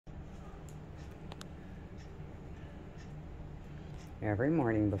every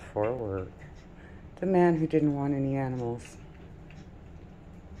morning before work. The man who didn't want any animals.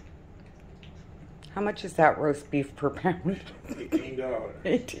 How much is that roast beef per pound? $18.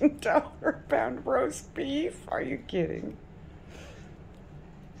 $18 a pound roast beef? Are you kidding?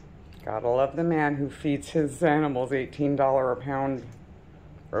 Gotta love the man who feeds his animals $18 a pound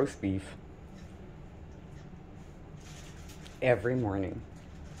roast beef. Every morning.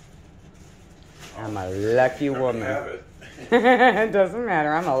 I'm a lucky woman. It doesn't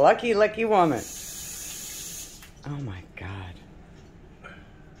matter. I'm a lucky, lucky woman. Oh my God.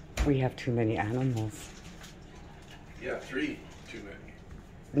 We have too many animals. Yeah, 3 too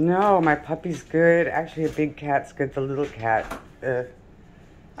many. No, my puppy's good. Actually, a big cat's good. The little cat.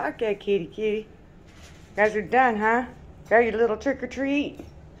 Okay, kitty, kitty. You guys are done, huh? Got your little trick or treat?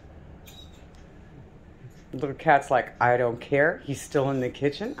 The little cat's like, I don't care. He's still in the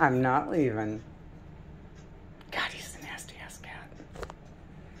kitchen. I'm not leaving. God, he's a nasty ass cat.